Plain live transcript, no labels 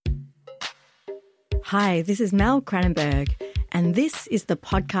Hi, this is Mel Cranenburgh, and this is the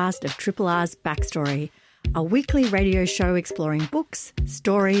podcast of Triple R's Backstory, a weekly radio show exploring books,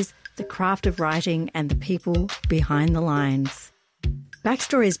 stories, the craft of writing, and the people behind the lines.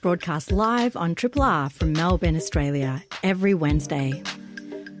 Backstory is broadcast live on Triple R from Melbourne, Australia, every Wednesday.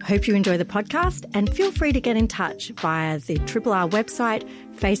 Hope you enjoy the podcast, and feel free to get in touch via the Triple R website,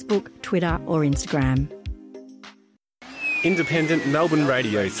 Facebook, Twitter, or Instagram. Independent Melbourne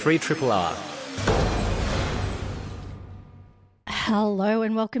Radio 3RRR. Hello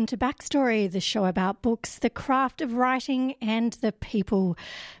and welcome to Backstory, the show about books, the craft of writing, and the people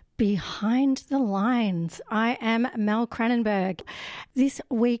behind the lines. I am Mel Cranenburgh. This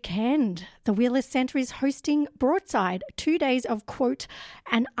weekend, the Wheeler Centre is hosting Broadside, 2 days of, quote,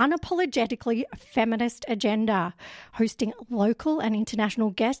 an unapologetically feminist agenda, hosting local and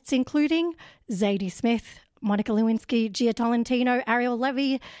international guests including Zadie Smith, Monica Lewinsky, Gia Tolentino, Ariel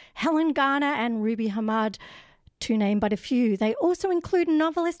Levy, Helen Garner and Ruby Hamad, to name but a few. They also include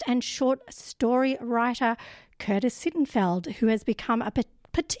novelist and short story writer Curtis Sittenfeld, who has become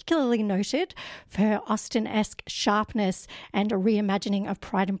particularly noted for her Austen-esque sharpness and a reimagining of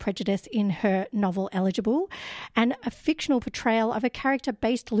Pride and Prejudice in her novel Eligible, and a fictional portrayal of a character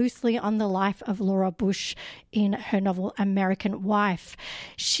based loosely on the life of Laura Bush in her novel American Wife.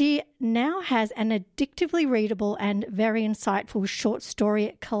 She now has an addictively readable and very insightful short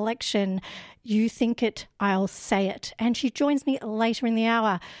story collection, You Think It, I'll Say It. And she joins me later in the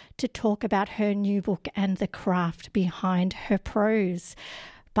hour to talk about her new book and the craft behind her prose.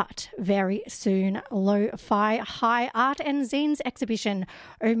 But very soon, Lo-Fi High Art and Zines exhibition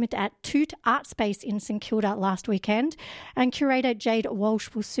opened at Toot Artspace in St Kilda last weekend, and curator Jade Walsh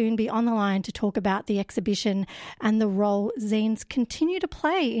will soon be on the line to talk about the exhibition and the role zines continue to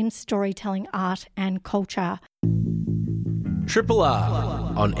play in storytelling, art and culture. Triple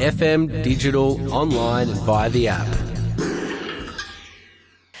R on FM, digital, online and via the app.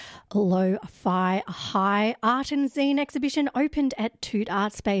 Lo-Fi High Art and Zine exhibition opened at Toot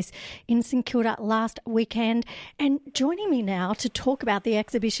Artspace in St Kilda last weekend. And joining me now to talk about the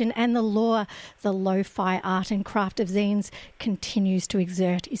exhibition and the lo-fi art and craft of zines continues to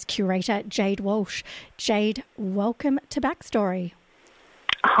exert is curator Jade Walsh. Jade, welcome to Backstory.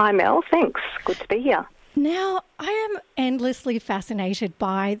 Hi Mel, thanks. Good to be here. Now, I am endlessly fascinated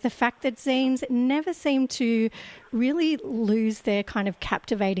by the fact that zines never seem to really lose their kind of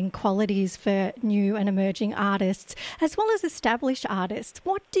captivating qualities for new and emerging artists, as well as established artists.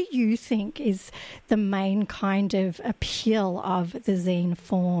 What do you think is the main kind of appeal of the zine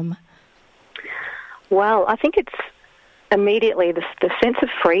form? Well, I think it's immediately the sense of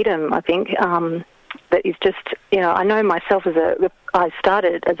freedom, I think, that is just, I know myself I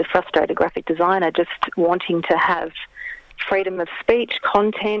started as a frustrated graphic designer just wanting to have freedom of speech,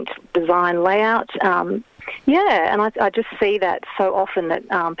 content, design, layout. And I just see that so often that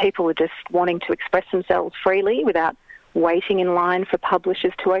people are just wanting to express themselves freely without waiting in line for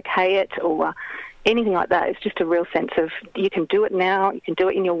publishers to okay it or anything like that. It's just a real sense of you can do it now, you can do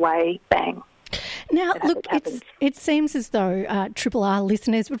it in your way, bang. Now, look, it seems as though Triple R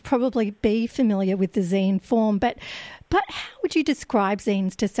listeners would probably be familiar with the zine form, but how would you describe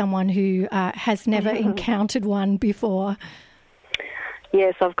zines to someone who has never encountered one before?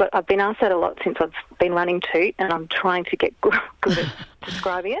 Yes, I've been asked that a lot since I've been running Toot, and I'm trying to get good at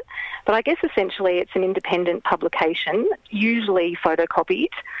describing it. But I guess essentially it's an independent publication, usually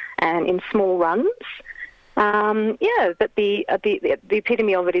photocopied and in small runs. But the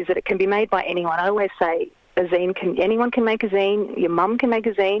epitome of it is that it can be made by anyone. I always say anyone can make a zine. Your mum can make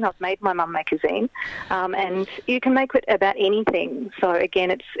a zine. I've made my mum make a zine, and you can make it about anything. So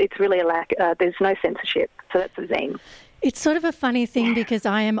again, it's really there's no censorship. So that's a zine. It's sort of a funny thing because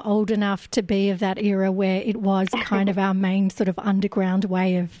I am old enough to be of that era where it was kind of our main sort of underground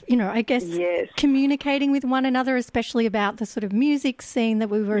way of, yes, communicating with one another, especially about the sort of music scene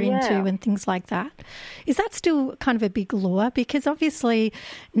that we were into and things like that. Is that still kind of a big lure? Because obviously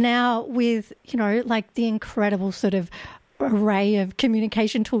now with, like the incredible sort of array of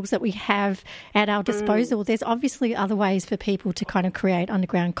communication tools that we have at our disposal, there's obviously other ways for people to kind of create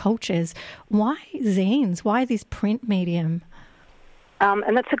underground cultures. Why zines? Why this print medium?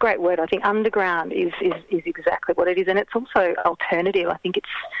 And that's a great word. I think underground is exactly what it is, and it's also alternative. I think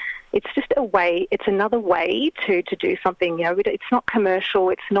it's just a way. It's another way to do something. It's not commercial.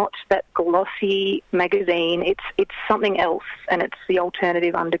 It's not that glossy magazine. It's something else, and it's the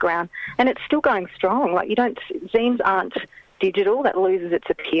alternative underground, and it's still going strong. Like zines aren't digital. That loses its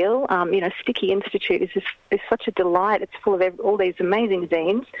appeal. Sticky Institute is such a delight. It's full of all these amazing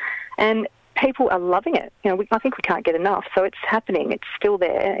zines, and people are loving it. I think we can't get enough. So it's happening. It's still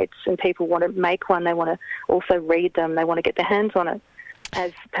there. And people want to make one. They want to also read them. They want to get their hands on it.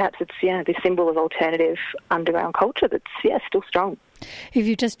 As perhaps it's the symbol of alternative underground culture that's still strong. If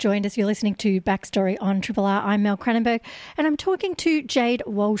you've just joined us, you're listening to Backstory on Triple R. I'm Mel Cranenburgh, and I'm talking to Jade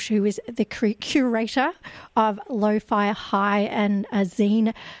Walsh, who is the curator of Lo-Fi High, and a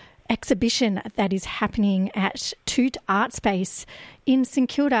zine exhibition that is happening at Toot Artspace in St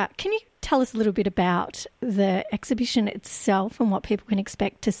Kilda. Can you tell us a little bit about the exhibition itself and what people can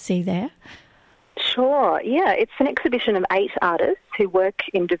expect to see there? Sure, yeah. It's an exhibition of 8 artists who work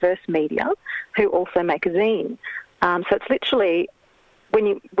in diverse media who also make a zine. So it's literally, when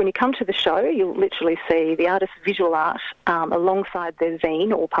you come to the show, you'll literally see the artist's visual art alongside their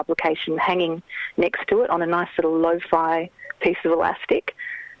zine or publication hanging next to it on a nice little lo-fi piece of elastic.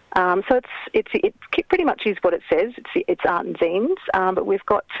 So it pretty much is what it says. It's art and zines, but we've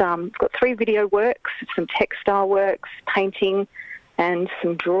got 3 video works, some textile works, painting, and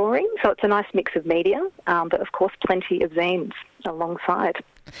some drawing. So it's a nice mix of media, but of course plenty of zines alongside.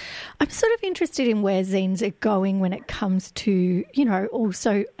 I'm sort of interested in where zines are going when it comes to,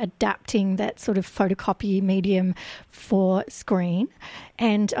 also adapting that sort of photocopy medium for screen.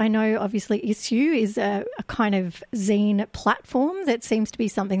 And I know obviously Issue is a kind of zine platform that seems to be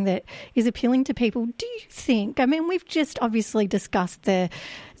something that is appealing to people. Do you think, we've just obviously discussed the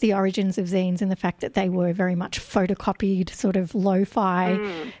origins of zines and the fact that they were very much photocopied sort of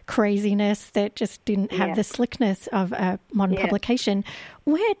lo-fi craziness that just didn't have the slickness of a modern publication.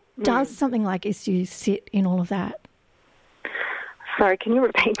 Where does something like Issue sit in all of that? Sorry, can you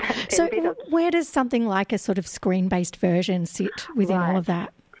repeat that? So where does something like a sort of screen-based version sit within all of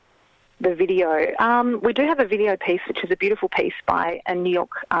that? The video. We do have a video piece, which is a beautiful piece by a New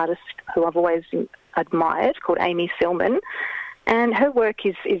York artist who I've always admired, called Amy Silman. And her work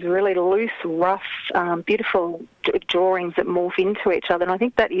is really loose, rough, beautiful drawings that morph into each other. And I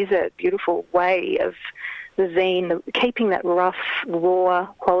think that is a beautiful way of the zine, keeping that rough, raw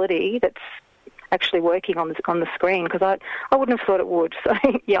quality that's actually working on the screen, because I wouldn't have thought it would. So,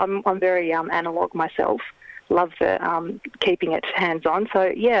 yeah, I'm very analogue myself. Love the keeping it hands-on.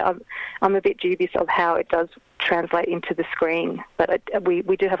 So, yeah, I'm a bit dubious of how it does translate into the screen. But we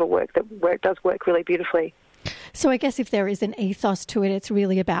do have a work that does work really beautifully. So I guess if there is an ethos to it, it's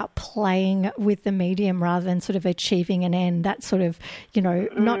really about playing with the medium rather than sort of achieving an end, that sort of,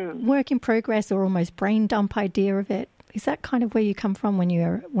 not work in progress or almost brain dump idea of it. Is that kind of where you come from when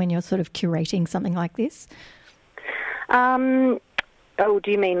you're sort of curating something like this? Do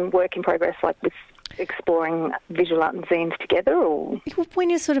you mean work in progress, like with exploring visual art and zines together? Or when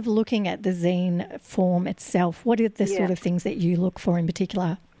you're sort of looking at the zine form itself, what are the sort of things that you look for in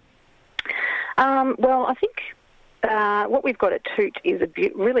particular? Well, I think what we've got at Toot is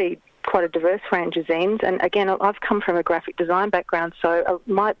really quite a diverse range of zines. And again, I've come from a graphic design background, so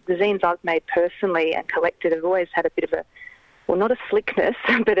the zines I've made personally and collected have always had a bit of not a slickness,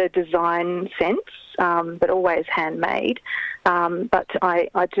 but a design sense, but always handmade. But I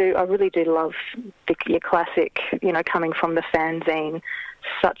really do love your classic, coming from the fanzine,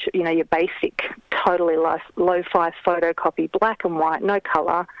 such, your basic, totally lo-fi photocopy, black and white, no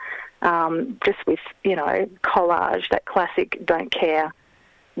colour, just with, collage, that classic don't care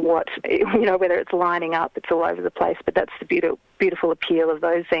what, whether it's lining up, it's all over the place, but that's the beautiful appeal of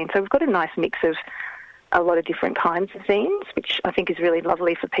those zines. So we've got a nice mix of a lot of different kinds of zines, which I think is really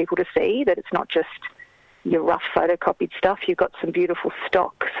lovely for people to see, that it's not just your rough photocopied stuff. You've got some beautiful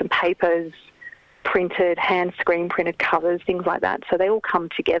stock, some papers, printed, hand screen printed covers, things like that. So they all come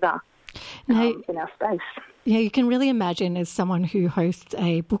together in our space. Yeah, you can really imagine, as someone who hosts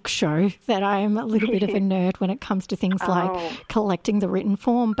a book show, that I'm a little bit of a nerd when it comes to things like collecting the written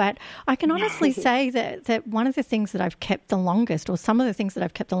form. But I can honestly say that one of the things that I've kept the longest, or some of the things that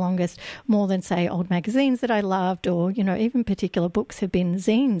I've kept the longest, more than, say, old magazines that I loved, or, even particular books, have been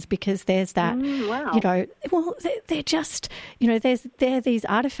zines, because there's that, they're just, they're these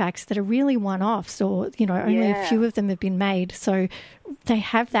artefacts that are really one-offs, or, only a few of them have been made. So they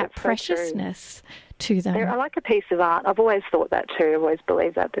have that preciousness to them. I like a piece of art. I've always thought that too. I've always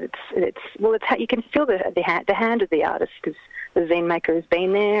believed that it's you can feel the hand of the artist, because the zine maker has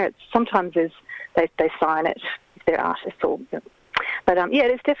been there. Sometimes they sign it if they're artists, but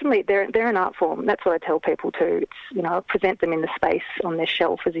it's definitely they're an art form. That's what I tell people too. It's I present them in the space on their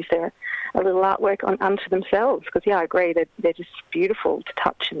shelf as if they're a little artwork unto themselves. Because I agree that they're just beautiful to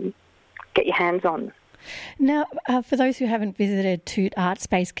touch and get your hands on. Now, for those who haven't visited Toot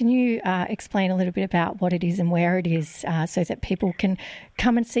Artspace, can you explain a little bit about what it is and where it is, so that people can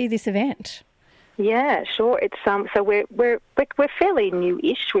come and see this event? Yeah, sure. It's so we're fairly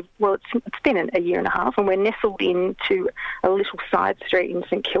new-ish. It's been a year and a half, and we're nestled into a little side street in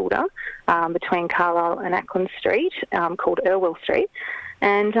St Kilda, between Carlisle and Acclaimed Street, called Irwell Street.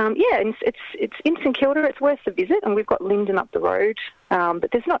 And it's in St Kilda. It's worth a visit, and we've got Linden up the road.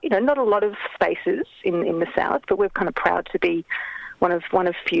 But there's not a lot of spaces in the south. But we're kind of proud to be one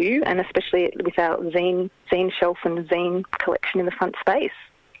of few, and especially with our zine shelf and zine collection in the front space.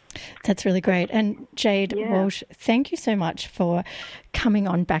 That's really great. And Jade Walsh, thank you so much for coming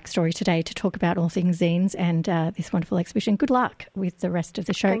on Backstory today to talk about all things zines and this wonderful exhibition. Good luck with the rest of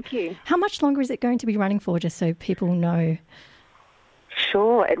the show. Thank you. How much longer is it going to be running for, just so people know?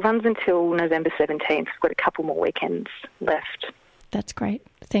 Sure. It runs until November 17th. We've got a couple more weekends left. That's great.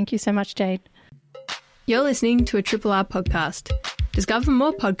 Thank you so much, Jade. You're listening to a Triple R podcast. Discover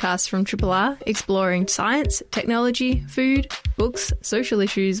more podcasts from Triple R exploring science, technology, food, books, social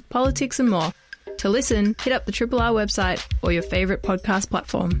issues, politics and more. To listen, hit up the Triple R website or your favourite podcast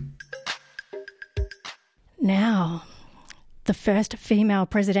platform. Now, the first female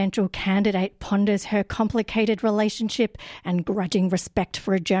presidential candidate ponders her complicated relationship and grudging respect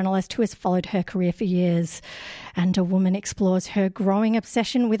for a journalist who has followed her career for years. And a woman explores her growing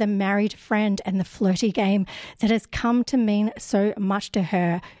obsession with a married friend and the flirty game that has come to mean so much to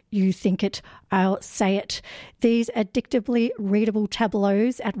her. You think it, I'll say it. These addictively readable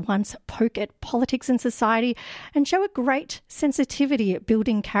tableaus at once poke at politics and society and show a great sensitivity at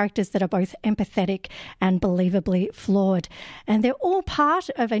building characters that are both empathetic and believably flawed. And they're all part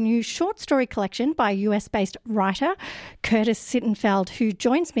of a new short story collection by US-based writer Curtis Sittenfeld, who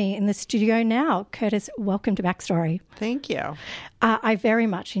joins me in the studio now. Curtis, welcome to Backstory. Thank you. I very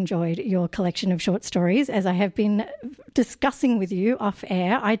much enjoyed your collection of short stories, as I have been discussing with you off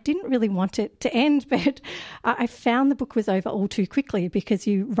air. I didn't really want it to end, but I found the book was over all too quickly because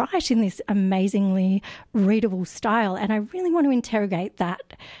you write in this amazingly readable style, and I really want to interrogate that.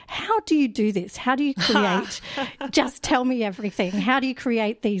 How do you do this? How do you create, just tell me everything, how do you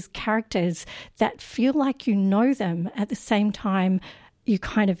create these characters that feel like you know them at the same time you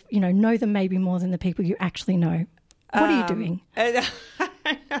kind of, know them maybe more than the people you actually know? What are you doing?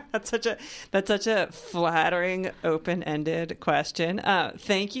 That's such a flattering, open-ended question.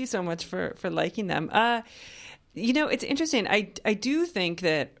 Thank you so much for liking them. It's interesting. I do think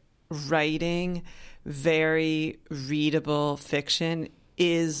that writing very readable fiction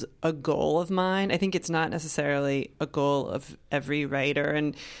is a goal of mine. I think it's not necessarily a goal of every writer.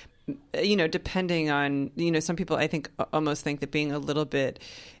 And, depending on, some people I think almost think that being a little bit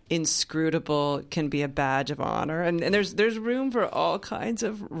inscrutable can be a badge of honor, and there's room for all kinds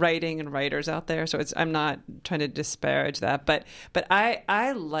of writing and writers out there. So I'm not trying to disparage that, but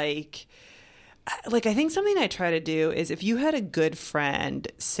I like I think something I try to do is, if you had a good friend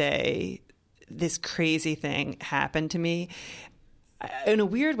say this crazy thing happened to me, in a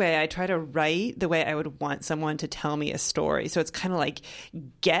weird way, I try to write the way I would want someone to tell me a story. So it's kind of like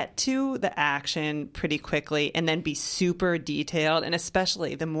get to the action pretty quickly and then be super detailed. And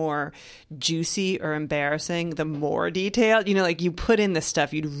especially the more juicy or embarrassing, the more detailed. You put in the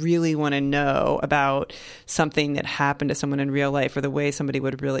stuff you'd really want to know about something that happened to someone in real life, or the way somebody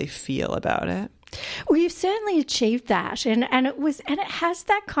would really feel about it. Well, you've certainly achieved that, and it has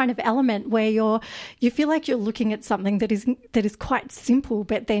that kind of element where you feel like you're looking at something that is quite simple,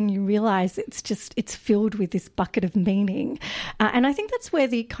 but then you realise it's filled with this bucket of meaning, and I think that's where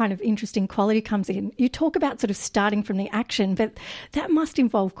the kind of interesting quality comes in. You talk about sort of starting from the action, but that must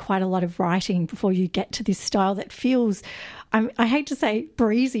involve quite a lot of writing before you get to this style that feels, I hate to say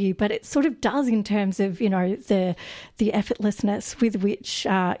breezy, but it sort of does in terms of the effortlessness with which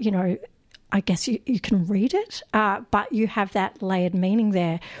I guess you can read it, but you have that layered meaning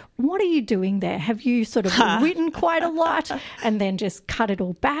there. What are you doing there? Have you sort of written quite a lot and then just cut it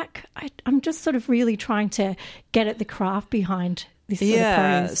all back? I'm just sort of really trying to get at the craft behind this sort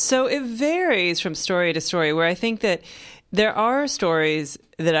of prose. So it varies from story to story, where I think that there are stories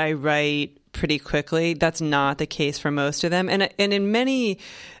that I write pretty quickly. That's not the case for most of them. And in many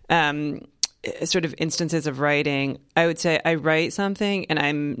sort of instances of writing, I would say I write something and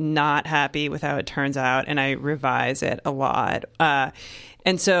I'm not happy with how it turns out, and I revise it a lot.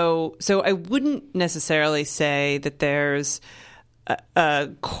 And so I wouldn't necessarily say that there's a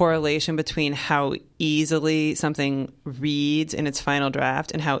correlation between how easily something reads in its final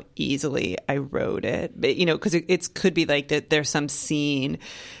draft and how easily I wrote it. But, because it could be like that there's some scene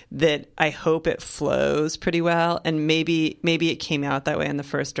that I hope it flows pretty well, and maybe it came out that way in the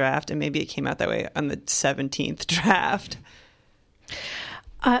first draft, and maybe it came out that way on the 17th draft.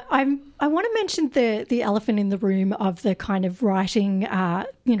 I want to mention the elephant in the room of the kind of writing,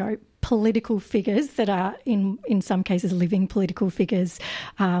 political figures that are in some cases living political figures,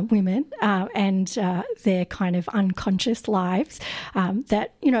 women, and their kind of unconscious lives,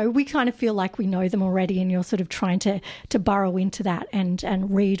 that, you know, we kind of feel like we know them already, and you're sort of trying to burrow into that and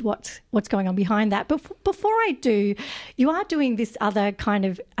read what's going on behind that. But before I do, you are doing this other kind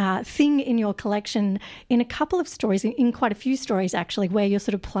of thing in your collection in a couple of stories, in quite a few stories actually, where you're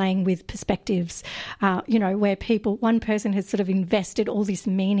sort of playing with perspectives, you know, where one person has sort of invested all this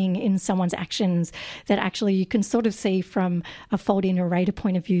meaning in someone's actions that actually you can sort of see from a fold-in narrator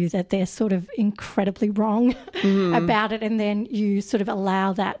point of view that they're sort of incredibly wrong about it, and then you sort of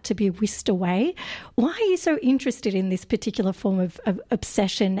allow that to be whisked away. Why are you so interested in this particular form of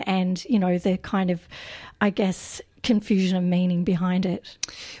obsession and, you know, the kind of, I guess, confusion of meaning behind it?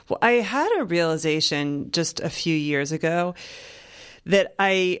 Well, I had a realization just a few years ago that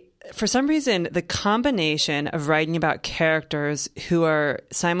for some reason, the combination of writing about characters who are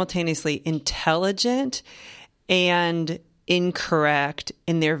simultaneously intelligent and incorrect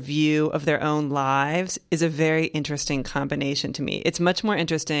in their view of their own lives is a very interesting combination to me. It's much more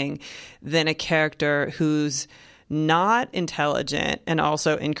interesting than a character who's not intelligent and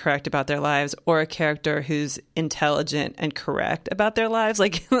also incorrect about their lives, or a character who's intelligent and correct about their lives.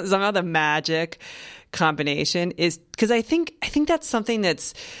 Like, somehow the magic combination is, because I think that's something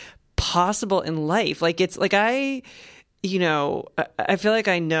that's possible in life. Like, it's like I feel like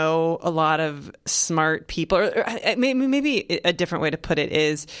I know a lot of smart people, or maybe a different way to put it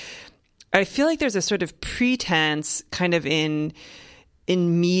is, I feel like there's a sort of pretense kind of in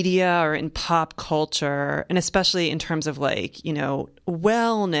media or in pop culture, and especially in terms of, like, you know,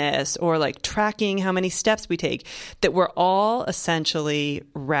 wellness or like tracking how many steps we take, that we're all essentially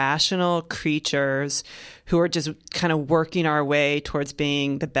rational creatures who are just kind of working our way towards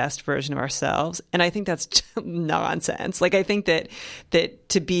being the best version of ourselves. And I think that's nonsense. Like, I think that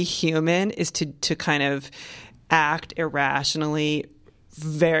to be human is to kind of act irrationally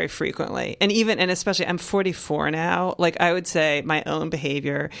very frequently. And especially, I'm 44 now. Like, I would say my own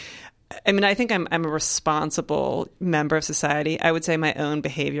behavior, I mean, I think I'm a responsible member of society. I would say my own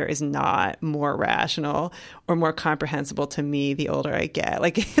behavior is not more rational or more comprehensible to me the older I get.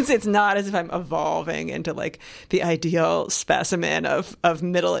 Like, it's not as if I'm evolving into like the ideal specimen of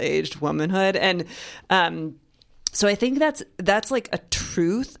middle-aged womanhood. And so I think that's like a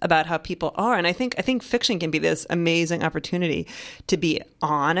truth about how people are. And I think fiction can be this amazing opportunity to be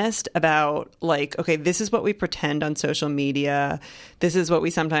honest about, like, okay, this is what we pretend on social media. This is what we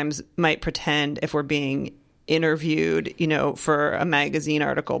sometimes might pretend if we're being interviewed, you know, for a magazine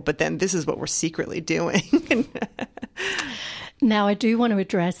article, but then this is what we're secretly doing. Now, I do want to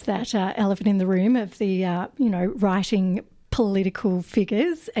address that elephant in the room of the, writing political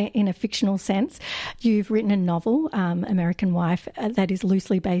figures in a fictional sense. You've written a novel, American Wife, that is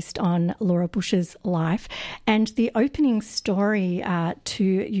loosely based on Laura Bush's life. And the opening story to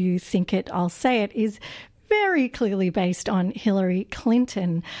You Think It, I'll Say It is very clearly based on Hillary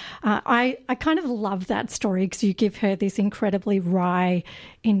Clinton. I kind of love that story because you give her this incredibly wry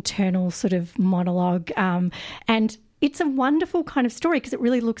internal sort of monologue, and it's a wonderful kind of story because it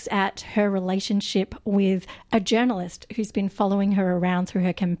really looks at her relationship with a journalist who's been following her around through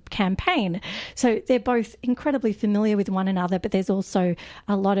her campaign. So they're both incredibly familiar with one another, but there's also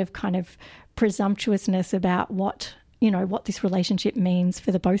a lot of kind of presumptuousness about what this relationship means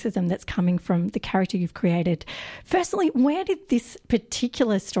for the both of them that's coming from the character you've created. Firstly, where did this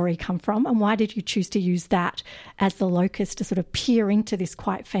particular story come from, and why did you choose to use that as the locus to sort of peer into this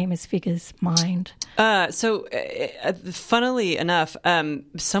quite famous figure's mind? Funnily enough,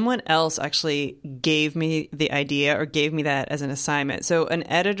 someone else actually gave me the idea, or gave me that as an assignment. So an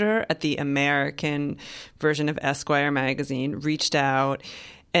editor at the American version of Esquire magazine reached out,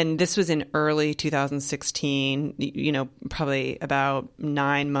 and this was in early 2016, probably about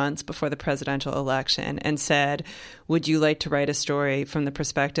 9 months before the presidential election, and said, would you like to write a story from the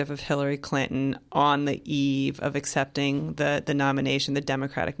perspective of Hillary Clinton on the eve of accepting the nomination, the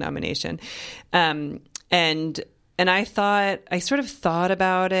Democratic nomination? And I sort of thought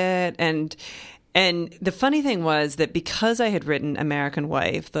about it, and the funny thing was that because I had written American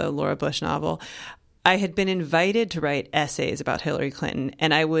Wife, the Laura Bush novel, I had been invited to write essays about Hillary Clinton,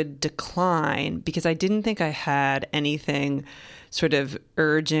 and I would decline because I didn't think I had anything sort of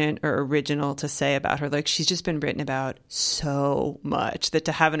urgent or original to say about her. Like, she's just been written about so much that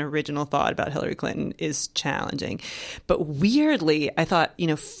to have an original thought about Hillary Clinton is challenging. But weirdly, I thought,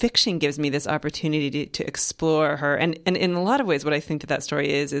 fiction gives me this opportunity to explore her. And in a lot of ways, what I think that story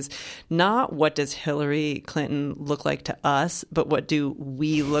is not what does Hillary Clinton look like to us, but what do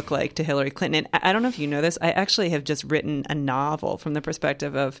we look like to Hillary Clinton. And I don't know if you know this, I actually have just written a novel from the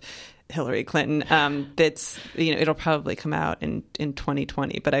perspective of Hillary Clinton. That's, it'll probably come out in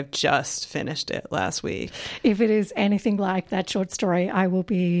 2020, but I've just finished it last week. If it is anything like that short story, I will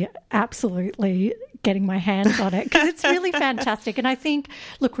be absolutely getting my hands on it, because it's really fantastic. And I think,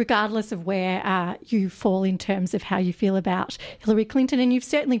 look, regardless of where you fall in terms of how you feel about Hillary Clinton, and you've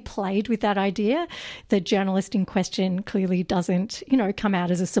certainly played with that idea, the journalist in question clearly doesn't, come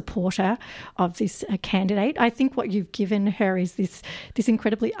out as a supporter of this candidate. I think what you've given her is this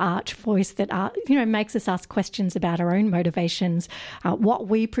incredibly arch voice that, makes us ask questions about our own motivations, what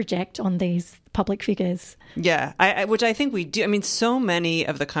we project on these public figures. Yeah, which I think we do. I mean, so many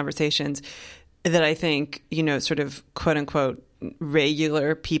of the conversations that I think, sort of quote unquote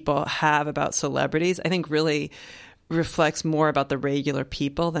regular people have about celebrities, I think really reflects more about the regular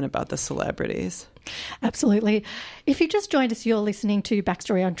people than about the celebrities. Absolutely. If you just joined us, you're listening to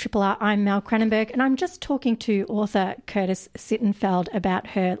Backstory on Triple R. I'm Mel Cranenburgh, and I'm just talking to author Curtis Sittenfeld about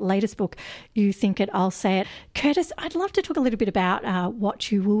her latest book, You Think It, I'll Say It. Curtis, I'd love to talk a little bit about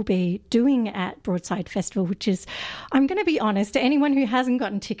what you will be doing at Broadside Festival, which is, I'm going to be honest, to anyone who hasn't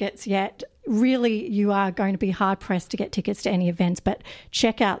gotten tickets yet, really, you are going to be hard-pressed to get tickets to any events, but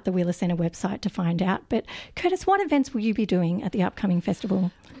check out the Wheeler Centre website to find out. But Curtis, what events will you be doing at the upcoming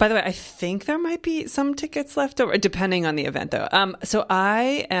festival? By the way, I think there might be some tickets left over, depending on the event, though. So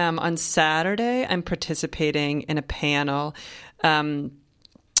I am, on Saturday, I'm participating in a panel, and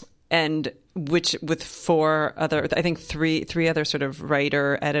which with four other, I think three other sort of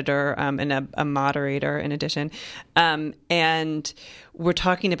writer, editor, and a moderator in addition. And we're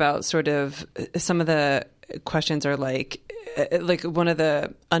talking about sort of some of the questions are like one of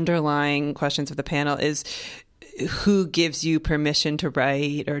the underlying questions of the panel is, who gives you permission to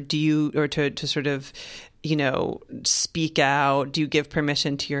write, or to sort of, speak out? Do you give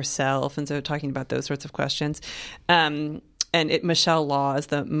permission to yourself? And so talking about those sorts of questions. And Michelle Law is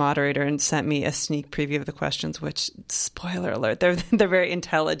the moderator and sent me a sneak preview of the questions, which, spoiler alert, they're very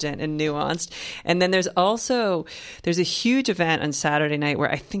intelligent and nuanced. And then there's a huge event on Saturday night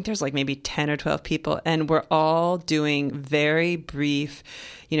where I think there's like maybe 10 or 12 people, and we're all doing very brief,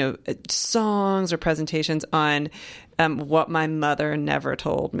 songs or presentations on what my mother never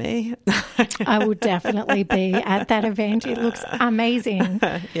told me. I will definitely be at that event. It looks amazing.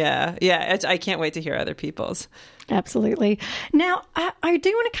 Yeah. I can't wait to hear other people's. Absolutely. Now, I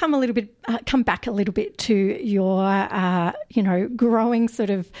do want to come back a little bit to your, growing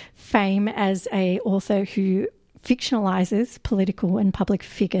sort of fame as a author who fictionalizes political and public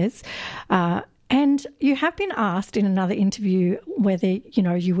figures. And you have been asked in another interview whether,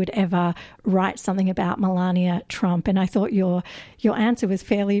 you would ever write something about Melania Trump. And I thought your answer was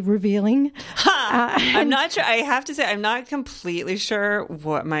fairly revealing. I'm not sure. I have to say, I'm not completely sure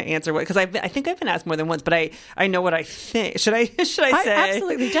what my answer was, because I think I've been asked more than once, but I know what I think. Should I say?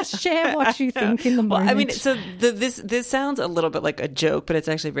 Absolutely. Just share what you think in the moment. Well, I mean, so this sounds a little bit like a joke, but it's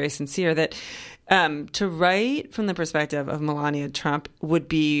actually very sincere that to write from the perspective of Melania Trump would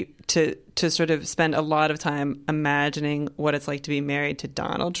be to sort of spend a lot of time imagining what it's like to be married to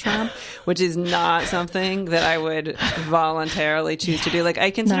Donald Trump, which is not something that I would voluntarily choose to do. Like,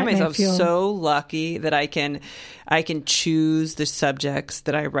 I consider myself so lucky that I can choose the subjects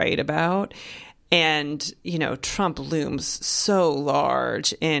that I write about. And, Trump looms so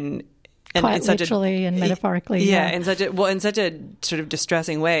large in quite literally and metaphorically. Yeah, in such a sort of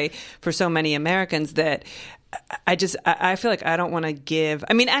distressing way for so many Americans that I feel like I don't want to give.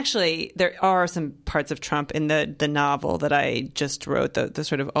 I mean, actually, there are some parts of Trump in the novel that I just wrote, the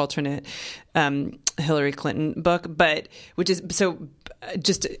sort of alternate Hillary Clinton book, but which is so.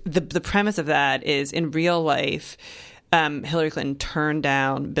 Just the premise of that is, in real life, Hillary Clinton turned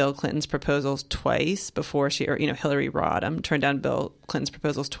down Bill Clinton's proposals twice before Hillary Rodham turned down Bill Clinton's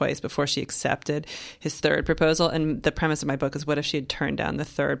proposals twice before she accepted his third proposal. And the premise of my book is, what if she had turned down the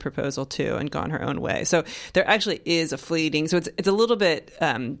third proposal too and gone her own way? So there actually is a fleeting. So it's a little bit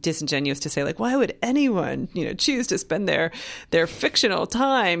disingenuous to say, like, why would anyone choose to spend their fictional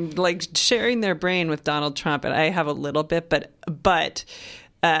time like sharing their brain with Donald Trump? And I have a little bit, but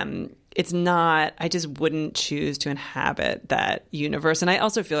it's not, I just wouldn't choose to inhabit that universe. And I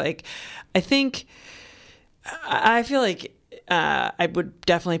also feel like, I would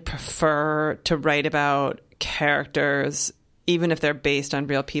definitely prefer to write about characters even if they're based on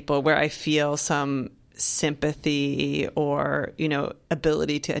real people, where I feel some sympathy or,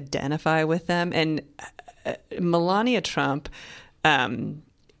 ability to identify with them. And Melania Trump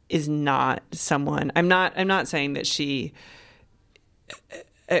is not someone. I'm not saying that she.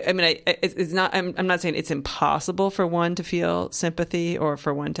 It's not. I'm not saying it's impossible for one to feel sympathy or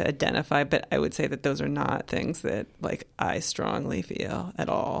for one to identify, but I would say that those are not things that I strongly feel at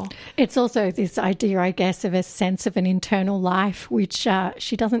all. It's also this idea, I guess, of a sense of an internal life, which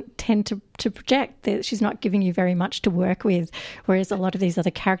she doesn't tend to project. That she's not giving you very much to work with, whereas a lot of these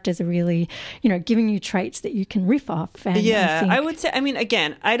other characters are really, giving you traits that you can riff off. And I would say.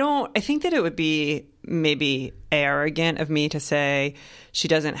 Again, I think that it would be maybe arrogant of me to say she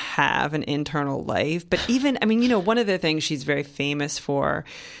doesn't have an internal life. But even, one of the things she's very famous for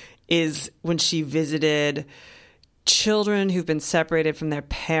is when she visited children who've been separated from their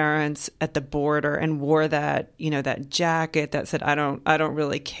parents at the border and wore that, that jacket that said, I don't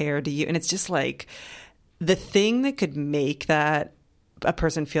really care to you. And it's just the thing that could make that a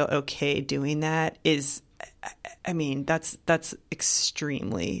person feel okay doing that is, that's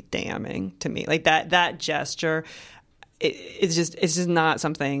extremely damning to me. That gesture, it's just not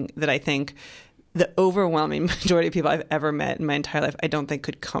something that I think the overwhelming majority of people I've ever met in my entire life, I don't think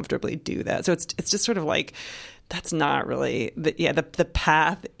could comfortably do that. So it's just sort of that's not really the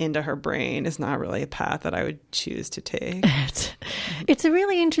path into her brain is not really a path that I would choose to take. It's a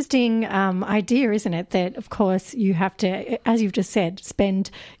really interesting idea, isn't it? That, of course, you have to, as you've just said, spend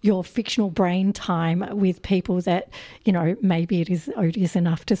your fictional brain time with people that, maybe it is odious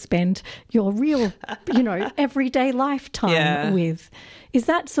enough to spend your real, everyday lifetime with. Is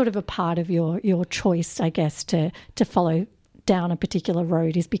that sort of a part of your choice, I guess, to follow down a particular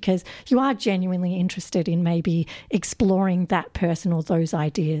road, is because you are genuinely interested in maybe exploring that person or those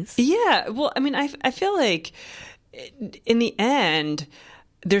ideas? Yeah. Well, I feel like in the end,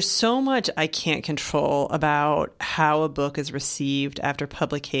 there's so much I can't control about how a book is received after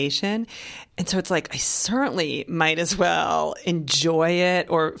publication. And so it's I certainly might as well enjoy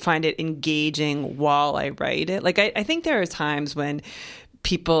it or find it engaging while I write it. I think there are times when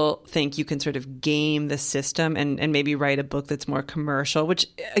people think you can sort of game the system and maybe write a book that's more commercial, which,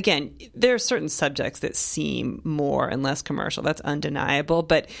 again, there are certain subjects that seem more and less commercial. That's undeniable.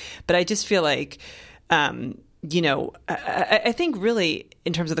 But I just feel I think really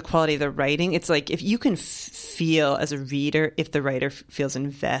in terms of the quality of the writing, it's if you can feel as a reader, if the writer feels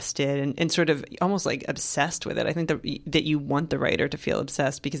invested and sort of almost obsessed with it, I think that you want the writer to feel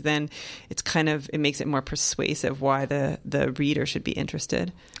obsessed, because then it makes it more persuasive why the reader should be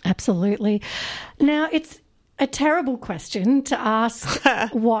interested. Absolutely. Now, it's a terrible question to ask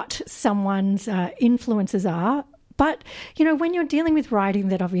what someone's influences are. But, when you're dealing with writing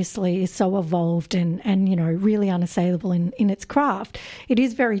that obviously is so evolved and really unassailable in its craft, it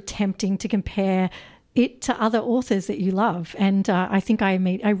is very tempting to compare it to other authors that you love. And I think I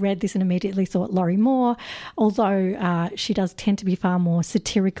read this and immediately thought Laurie Moore, although she does tend to be far more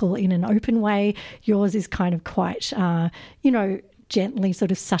satirical in an open way. Yours is kind of quite, gently,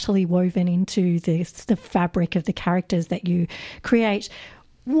 sort of subtly woven into the fabric of the characters that you create.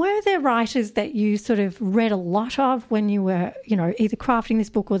 Were there writers that you sort of read a lot of when you were, either crafting this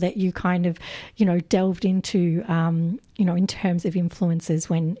book or that you kind of, delved into, in terms of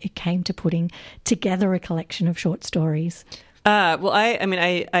influences when it came to putting together a collection of short stories?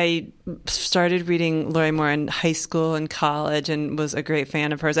 I started reading Laurie Moore in high school and college and was a great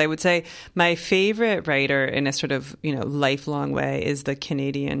fan of hers. I would say my favorite writer in a sort of, lifelong way is the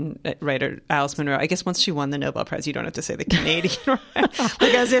Canadian writer Alice Munro. I guess once she won the Nobel Prize, you don't have to say the Canadian,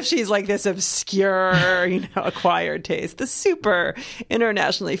 as if she's this obscure, acquired taste. The super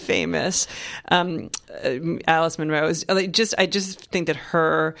internationally famous Alice Munro is I just think that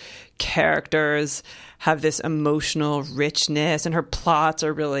her characters have this emotional richness, and her plots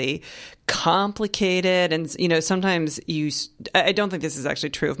are really complicated. And, sometimes I don't think this is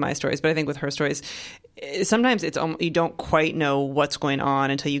actually true of my stories, but I think with her stories, sometimes you don't quite know what's going on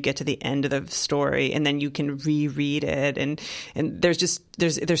until you get to the end of the story, and then you can reread it. And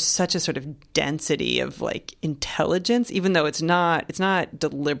there's such a sort of density of intelligence, even though it's not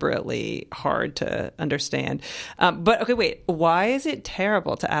deliberately hard to understand. But okay, wait, why is it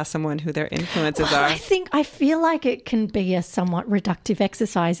terrible to ask someone who their influences are? I feel like it can be a somewhat reductive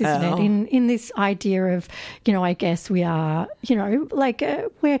exercise, isn't it? In this idea of, I guess we are,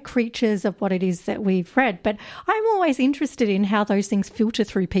 we're creatures of what it is that we've read. But I'm always interested in how those things filter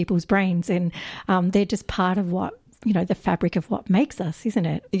through people's brains, and they're just part of what, the fabric of what makes us, isn't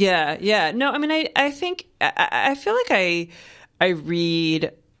it? Yeah. No, I think, I feel like I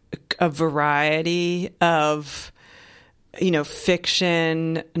read a variety of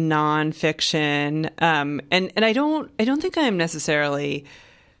fiction, nonfiction, and I don't think I'm necessarily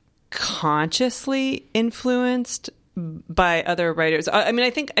consciously influenced by other writers. I mean, I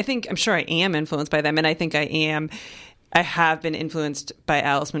think I'm sure I am influenced by them, and I think I have been influenced by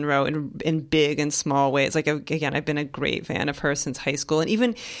Alice Munro in big and small ways. Like, again, I've been a great fan of her since high school, and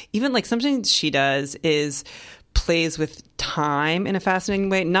even like something she does is plays with time in a fascinating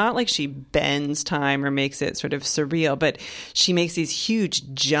way. Not like she bends time or makes it sort of surreal, but she makes these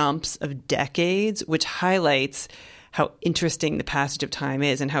huge jumps of decades, which highlights how interesting the passage of time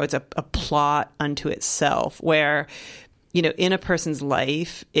is and how it's a plot unto itself, where, in a person's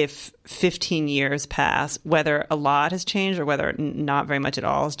life, if 15 years pass, whether a lot has changed or whether not very much at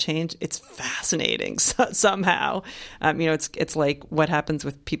all has changed, it's fascinating somehow. It's like what happens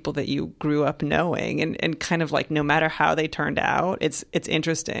with people that you grew up knowing, and kind of like no matter how they turned out, it's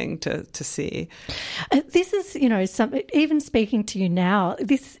interesting to see. This is, even speaking to you now,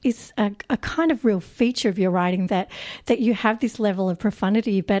 this is a kind of real feature of your writing that you have this level of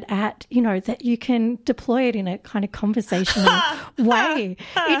profundity, but that you can deploy it in a kind of conversational way.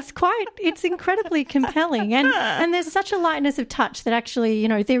 It's incredibly compelling, and there's such a lightness of touch that actually,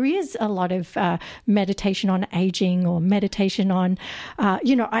 there is a lot of meditation on aging, or meditation on,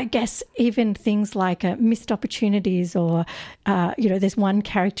 I guess even things like missed opportunities, or there's one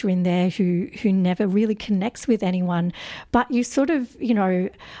character in there who never really connects with anyone, but you sort of,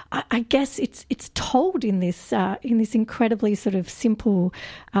 I guess it's told in this incredibly sort of simple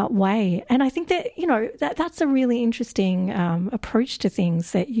way, and I think that that's a really interesting approach to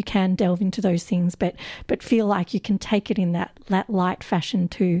things, that you can delve into those things, but feel like you can take it in that light fashion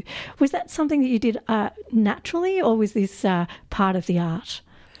too. Was that something that you did naturally, or was this part of the art?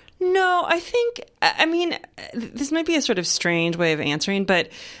 No, I mean, this might be a sort of strange way of answering, but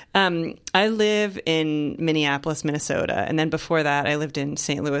I live in Minneapolis, Minnesota, and then before that, I lived in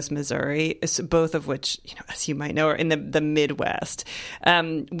St. Louis, Missouri, both of which, as you might know, are in the Midwest,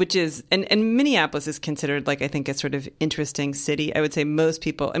 which is, and Minneapolis is considered, like, I think, a sort of interesting city. I would say most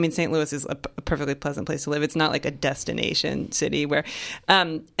people, I mean, St. Louis is a perfectly pleasant place to live. It's not like a destination city where,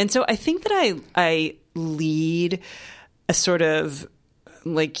 and so I think that I lead a sort of,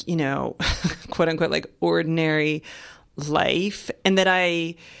 like, quote unquote, like, ordinary life, and that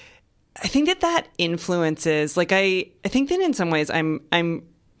I think that influences, like, I think that in some ways I'm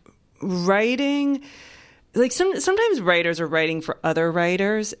writing, like, sometimes writers are writing for other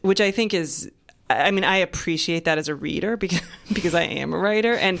writers, which I think is, I mean, I appreciate that as a reader because I am a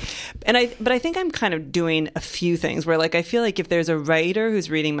writer, but I think I'm kind of doing a few things where, like, I feel like if there's a writer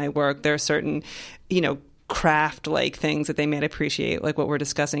who's reading my work, there are certain, craft-like things that they might appreciate, like what we're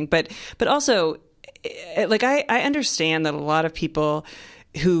discussing. But also, like, I understand that a lot of people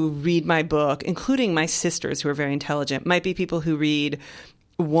who read my book, including my sisters who are very intelligent, might be people who read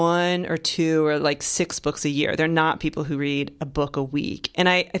 1 or 2 or like 6 books a year. They're not people who read a book a week. And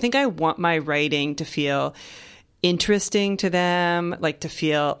I think I want my writing to feel interesting to them, like to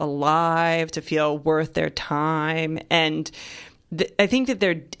feel alive, to feel worth their time. And I think that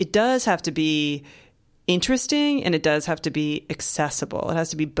it does have to be interesting, and it does have to be accessible. It has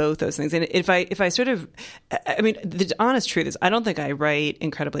to be both those things. And if I sort of, I mean, the honest truth is, I don't think I write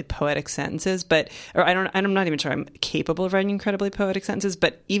incredibly poetic sentences, I'm not even sure I'm capable of writing incredibly poetic sentences,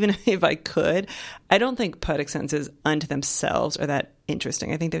 but even if I could, I don't think poetic sentences unto themselves are that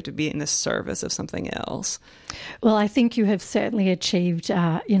interesting. I think they have to be in the service of something else. Well, I think you have certainly achieved,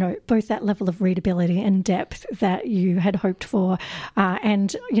 both that level of readability and depth that you had hoped for.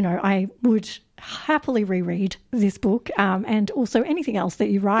 And I would happily reread this book and also anything else that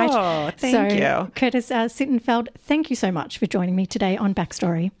you write. Oh, thank you. Curtis Sittenfeld, thank you so much for joining me today on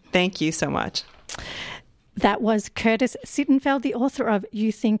Backstory. Thank you so much. That was Curtis Sittenfeld, the author of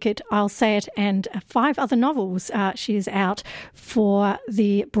You Think It, I'll Say It, and 5 other novels. She is out for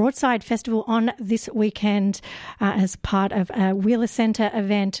the Broadside Festival on this weekend as part of a Wheeler Centre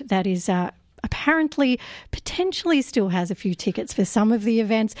event that is apparently potentially still has a few tickets for some of the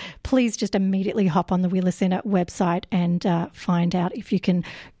events. Please just immediately hop on the Wheeler Centre website and find out if you can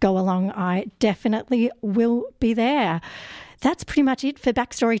go along. I definitely will be there. That's pretty much it for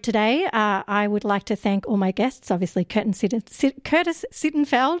Backstory today. I would like to thank all my guests, obviously Curtis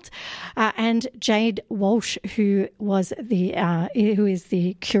Sittenfeld and Jade Walsh, who is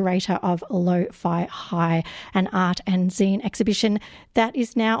the curator of Lo-Fi High, an art and zine exhibition that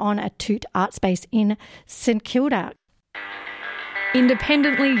is now on at Toot Artspace in St Kilda.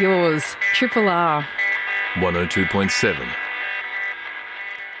 Independently yours, Triple R. 102.7.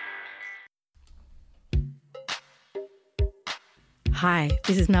 Hi,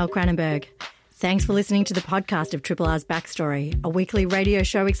 this is Mel Cranenburgh. Thanks for listening to the podcast of Triple R's Backstory, a weekly radio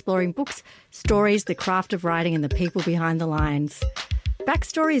show exploring books, stories, the craft of writing and the people behind the lines.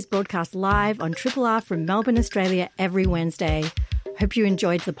 Backstory is broadcast live on Triple R from Melbourne, Australia every Wednesday. Hope you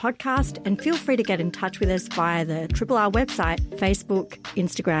enjoyed the podcast and feel free to get in touch with us via the Triple R website, Facebook,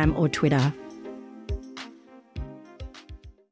 Instagram or Twitter.